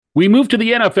We move to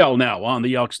the NFL now on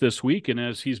the Elks this week, and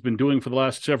as he's been doing for the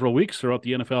last several weeks throughout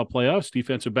the NFL playoffs,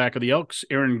 defensive back of the Elks,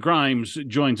 Aaron Grimes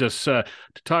joins us to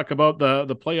talk about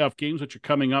the playoff games which are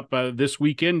coming up this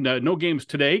weekend. No games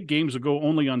today. Games will go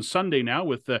only on Sunday now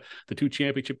with the two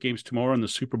championship games tomorrow and the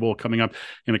Super Bowl coming up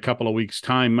in a couple of weeks'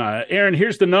 time. Aaron,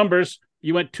 here's the numbers.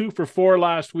 You went 2 for 4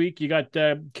 last week. You got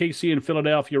KC and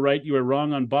Philadelphia right. You were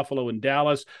wrong on Buffalo and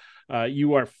Dallas.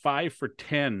 You are 5 for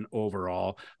 10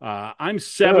 overall. I'm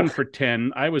 7 Ugh, for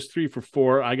 10. I was 3 for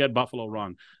 4. I got Buffalo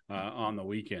wrong on the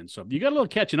weekend. So you got a little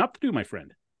catching up to do, my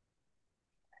friend.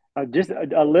 just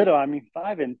a little. I mean,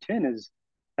 5 and 10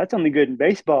 that's only good in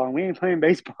baseball, and we ain't playing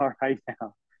baseball right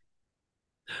now.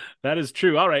 That is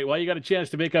true. All right. Well, you got a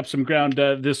chance to make up some ground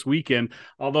this weekend.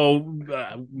 Although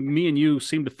me and you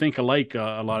seem to think alike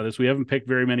a lot of this. We haven't picked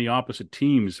very many opposite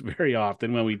teams very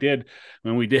often. When we did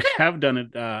have done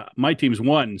it, my team's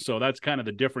won. So that's kind of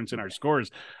the difference in our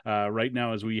scores right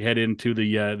now as we head into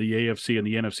the AFC and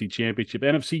the NFC Championship.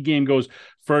 NFC game goes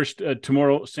first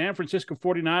tomorrow. San Francisco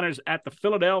 49ers at the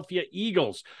Philadelphia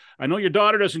Eagles. I know your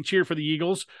daughter doesn't cheer for the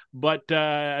Eagles, but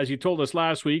as you told us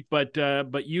last week, but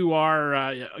you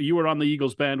were on the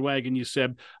Eagles bandwagon. You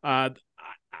said,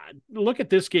 look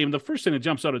at this game. The first thing that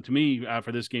jumps out to me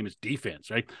for this game is defense,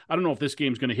 right? I don't know if this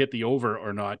game's going to hit the over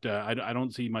or not. I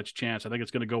don't see much chance. I think it's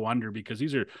going to go under because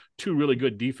these are two really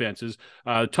good defenses.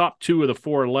 Top two of the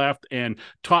four left and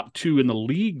top two in the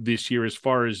league this year as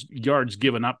far as yards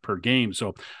given up per game.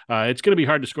 So it's going to be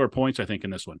hard to score points, I think,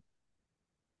 in this one.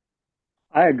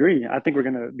 I agree. I think we're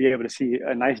going to be able to see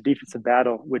a nice defensive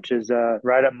battle, which is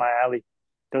right up my alley.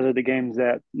 Those are the games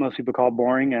that most people call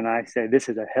boring, and I say this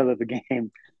is a hell of a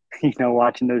game.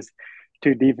 Watching those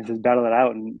two defenses battle it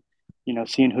out, and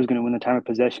seeing who's going to win the time of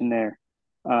possession there.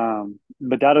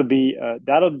 But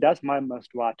that's my must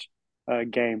watch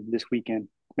game this weekend.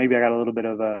 Maybe I got a little bit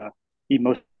of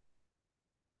emotion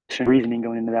reasoning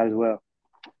going into that as well.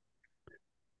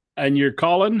 And you're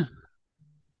calling?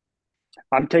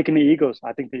 I'm taking the Eagles.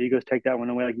 I think the Eagles take that one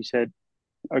away, like you said.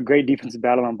 A great defensive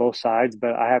battle on both sides,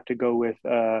 but I have to go with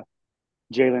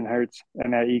Jalen Hurts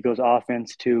and that Eagles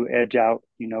offense to edge out,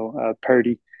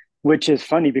 Purdy, which is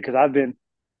funny because I've been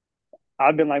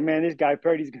like, man, this guy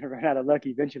Purdy's gonna run out of luck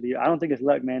eventually. I don't think it's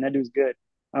luck, man. That dude's good,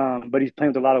 but he's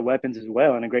playing with a lot of weapons as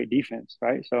well and a great defense,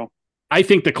 right? So I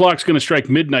think the clock's going to strike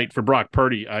midnight for Brock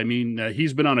Purdy. I mean,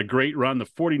 he's been on a great run. The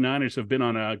 49ers have been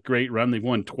on a great run. They've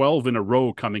won 12 in a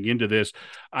row coming into this.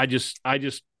 I just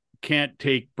can't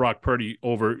take Brock Purdy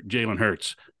over Jalen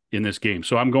Hurts in this game.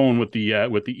 So I'm going with the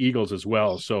Eagles as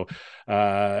well. So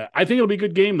I think it'll be a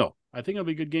good game, though. I think it'll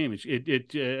be a good game.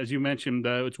 As you mentioned,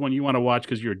 it's one you want to watch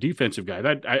because you're a defensive guy.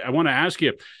 I want to ask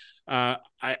you.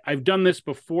 I've done this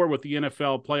before with the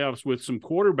NFL playoffs with some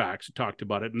quarterbacks who talked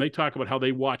about it, and they talk about how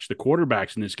they watch the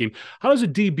quarterbacks in this game. How does a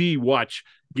DB watch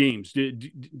games? Do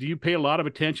you pay a lot of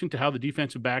attention to how the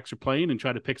defensive backs are playing and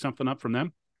try to pick something up from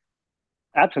them?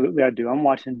 absolutely, I do. I'm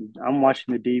watching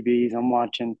the DBs. I'm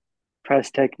watching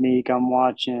press technique. I'm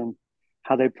watching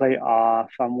how they play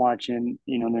off. I'm watching,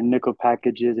 their nickel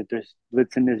packages, if they're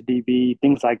blitzing this DB,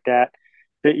 things like that.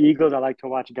 The Eagles, I like to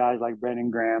watch guys like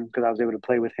Brandon Graham because I was able to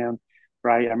play with him,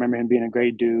 right? I remember him being a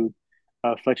great dude,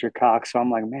 Fletcher Cox. So I'm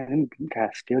like, man, them guys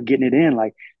still getting it in.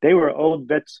 Like they were old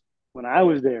vets when I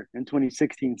was there in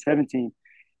 2016, 17,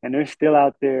 and they're still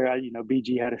out there.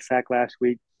 BG had a sack last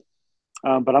week.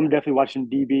 But I'm definitely watching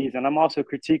DBs, and I'm also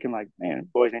critiquing like, man,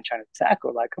 boys ain't trying to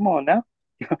tackle. Like, come on now,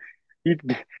 you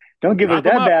don't give us Knock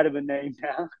them that up. bad of a name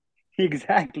now.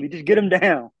 Exactly, just get them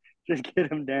down. Just get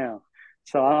them down.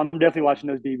 So I'm definitely watching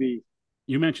those DBs.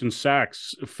 You mentioned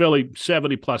sacks. Philly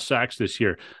 70 plus sacks this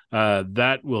year.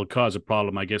 That will cause a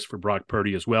problem, I guess, for Brock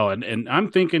Purdy as well. And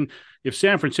I'm thinking if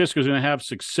San Francisco is going to have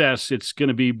success, it's going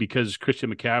to be because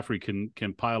Christian McCaffrey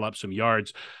can pile up some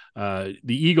yards. The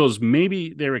Eagles,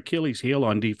 maybe their Achilles heel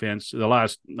on defense, the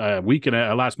last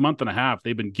last month and a half,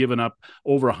 they've been giving up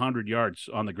over 100 yards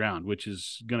on the ground, which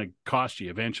is going to cost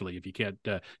you eventually if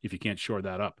you can't shore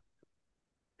that up.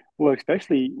 Well,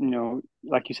 especially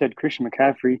like you said, Christian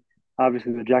McCaffrey,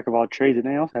 obviously the jack of all trades, and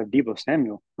they also have Debo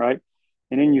Samuel, right?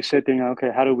 And then you sit there,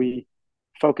 okay, how do we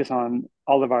focus on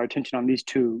all of our attention on these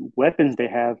two weapons they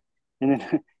have, and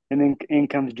then and then in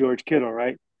comes George Kittle,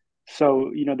 right?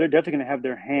 So they're definitely going to have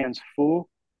their hands full,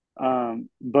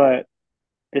 but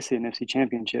it's the NFC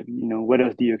Championship. What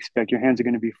else do you expect? Your hands are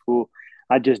going to be full.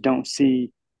 I just don't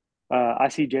see. I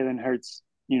see Jalen Hurts,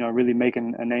 really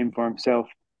making a name for himself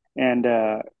and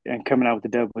coming out with the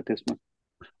dub with this one.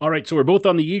 All right, so we're both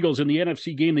on the Eagles in the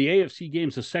NFC game. The AFC game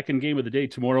is the second game of the day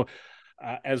tomorrow.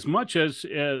 as much as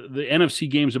the NFC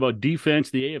game is about defense,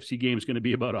 the AFC game is going to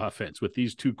be about offense with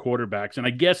these two quarterbacks. And I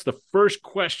guess the first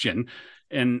question,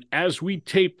 and as we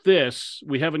tape this,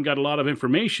 we haven't got a lot of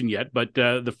information yet, but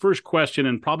the first question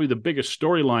and probably the biggest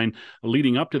storyline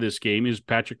leading up to this game is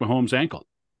Patrick Mahomes' ankle.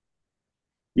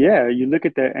 Yeah, you look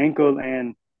at the ankle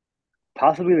and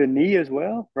possibly the knee as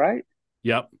well, right?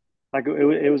 Yep. Like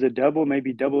it was a double,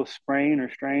 maybe double sprain or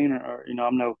strain, or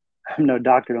I'm no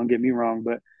doctor, don't get me wrong,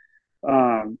 but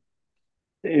um,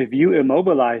 if you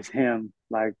immobilize him,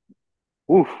 like,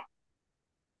 oof,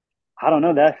 I don't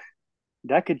know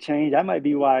that could change. That might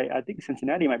be why I think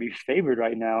Cincinnati might be favored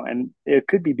right now, and it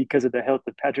could be because of the health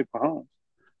of Patrick Mahomes.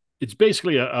 It's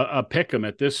basically a pick 'em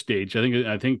at this stage.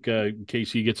 I think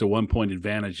KC gets a 1 point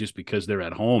advantage just because they're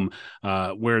at home,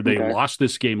 where they Okay. lost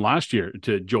this game last year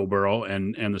to Joe Burrow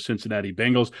and the Cincinnati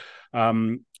Bengals.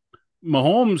 Um,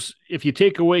 Mahomes, if you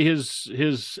take away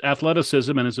his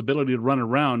athleticism and his ability to run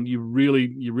around, you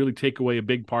really take away a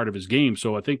big part of his game.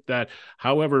 So I think that,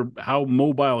 however, how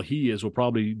mobile he is will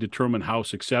probably determine how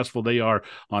successful they are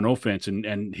on offense.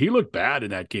 And he looked bad in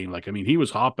that game. Like, I mean, he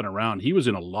was hopping around. He was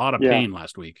in a lot of Yeah, pain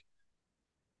last week.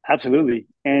 absolutely.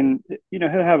 And he'll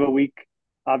have a week,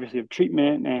 obviously, of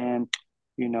treatment, and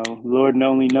Lord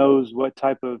only knows what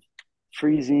type of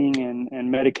freezing and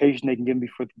medication they can give him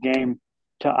before the game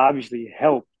to obviously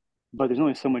help. But there's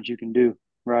only so much you can do,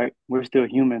 right? We're still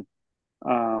human.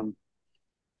 Um,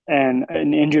 and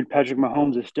an injured Patrick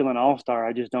Mahomes is still an all-star.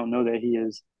 I just don't know that he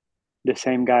is the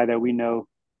same guy that we know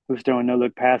who's throwing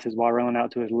no-look passes while rolling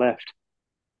out to his left.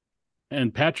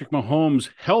 And Patrick Mahomes,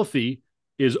 healthy,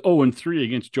 is 0-3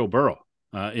 against Joe Burrow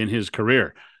in his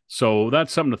career. So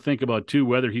that's something to think about too,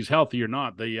 whether he's healthy or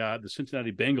not. The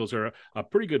Cincinnati Bengals are a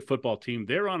pretty good football team.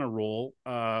 They're on a roll.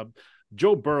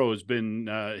 Joe Burrow has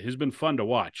been fun to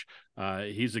watch.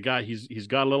 He's a guy. He's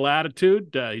got a little attitude.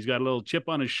 He's got a little chip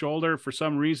on his shoulder for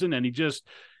some reason, and he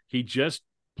just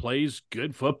plays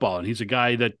good football. And he's a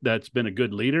guy that's been a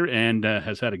good leader and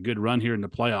has had a good run here in the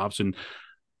playoffs. And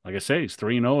like I say, he's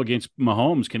 3-0 against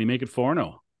Mahomes. Can he make it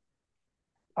 4-0?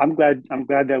 I'm glad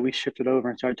that we shifted over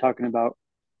and started talking about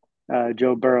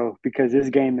Joe Burrow because this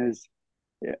game is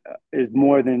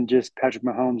more than just Patrick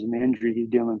Mahomes and the injury he's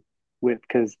dealing with.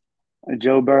 Because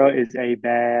Joe Burrow is a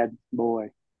bad boy,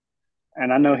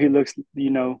 and I know he looks,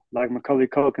 like Macaulay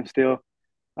Culkin still,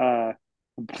 uh,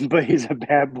 but he's a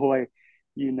bad boy,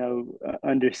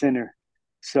 under center.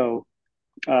 So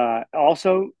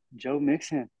also Joe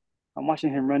Mixon, I'm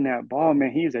watching him run that ball.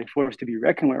 Man, he is a force to be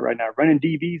reckoned with right now. Running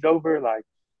DBs over, like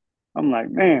I'm like,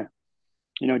 man,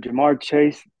 Jamar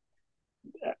Chase,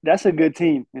 that's a good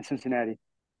team in Cincinnati,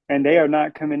 and they are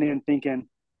not coming in thinking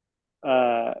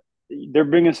uh, they're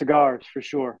bringing cigars for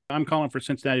sure. I'm calling for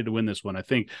Cincinnati to win this one. I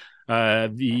think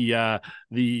the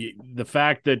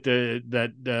fact that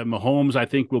Mahomes, I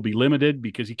think, will be limited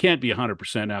because he can't be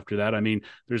 100% after that. I mean,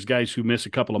 there's guys who miss a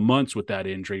couple of months with that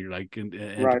injury, like and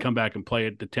to Right. come back and play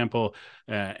at the tempo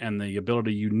and the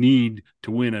ability you need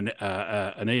to win an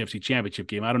AFC Championship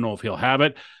game. I don't know if he'll have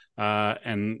it.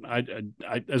 And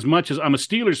as much as I'm a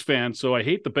Steelers fan, so I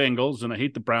hate the Bengals and I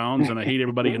hate the Browns and I hate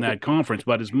everybody in that conference.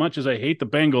 But as much as I hate the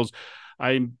Bengals,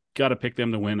 I got to pick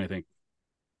them to win, I think.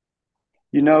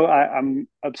 I'm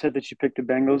upset that you picked the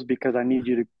Bengals because I need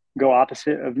you to go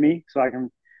opposite of me so I can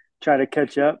try to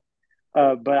catch up.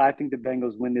 But I think the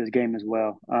Bengals win this game as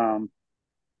well.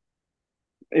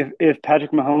 If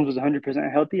Patrick Mahomes was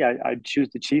 100% healthy, I'd choose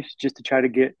the Chiefs just to try to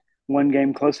get one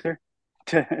game closer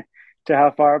to to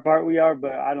how far apart we are.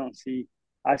 But I see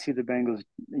the Bengals,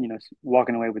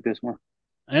 walking away with this one.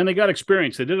 And they got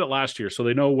experience. They did it last year, so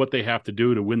they know what they have to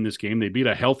do to win this game. They beat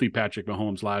a healthy Patrick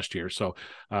Mahomes last year. So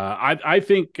I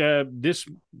think this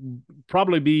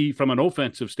probably be, from an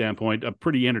offensive standpoint, a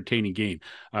pretty entertaining game.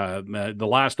 The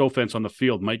last offense on the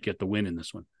field might get the win in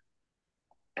this one.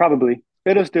 Probably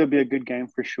it'll still be a good game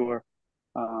for sure.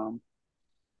 Um,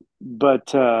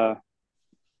 but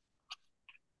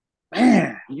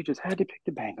man, you just had to pick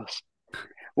the Bengals.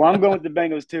 Well, I'm going with the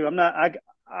Bengals too. I'm not.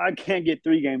 I can't get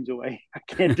 3 games away. I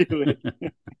can't do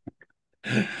it.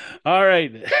 All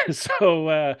right.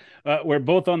 So we're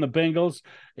both on the Bengals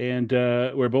and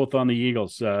we're both on the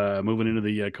Eagles moving into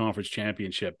the conference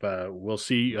championship. We'll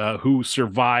see who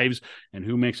survives and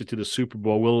who makes it to the Super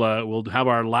Bowl. We'll have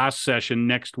our last session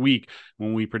next week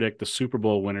when we predict the Super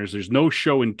Bowl winners. There's no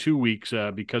show in 2 weeks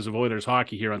because of Oilers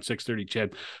hockey here on 6:30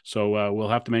 CHED. So we'll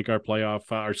have to make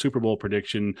our Super Bowl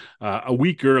prediction a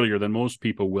week earlier than most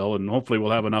people will. And hopefully we'll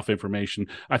have enough information.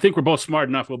 I think we're both smart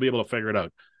enough. We'll be able to figure it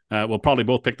out. We'll probably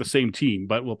both pick the same team,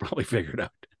 but we'll probably figure it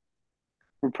out.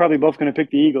 We're probably both going to pick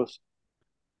the Eagles.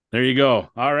 There you go.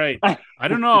 All right. I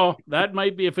don't know. That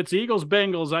might be, if it's Eagles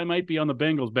Bengals, I might be on the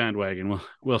Bengals bandwagon.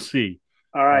 We'll see.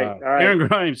 All right. All right. Aaron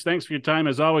Grimes, thanks for your time.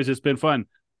 As always, it's been fun.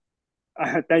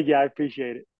 Thank you. I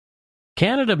appreciate it.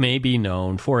 Canada may be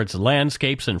known for its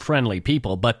landscapes and friendly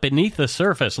people, but beneath the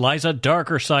surface lies a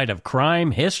darker side of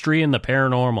crime, history, and the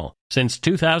paranormal. Since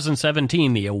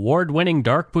 2017, the award-winning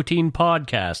Dark Poutine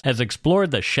podcast has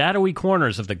explored the shadowy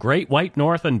corners of the Great White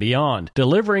North and beyond,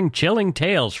 delivering chilling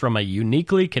tales from a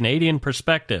uniquely Canadian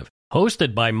perspective.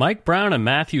 Hosted by Mike Brown and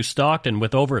Matthew Stockton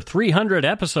with over 300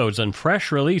 episodes and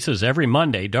fresh releases every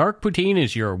Monday, Dark Poutine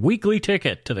is your weekly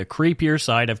ticket to the creepier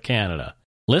side of Canada.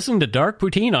 Listen to Dark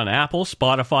Poutine on Apple,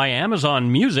 Spotify,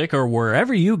 Amazon Music, or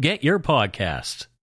wherever you get your podcasts.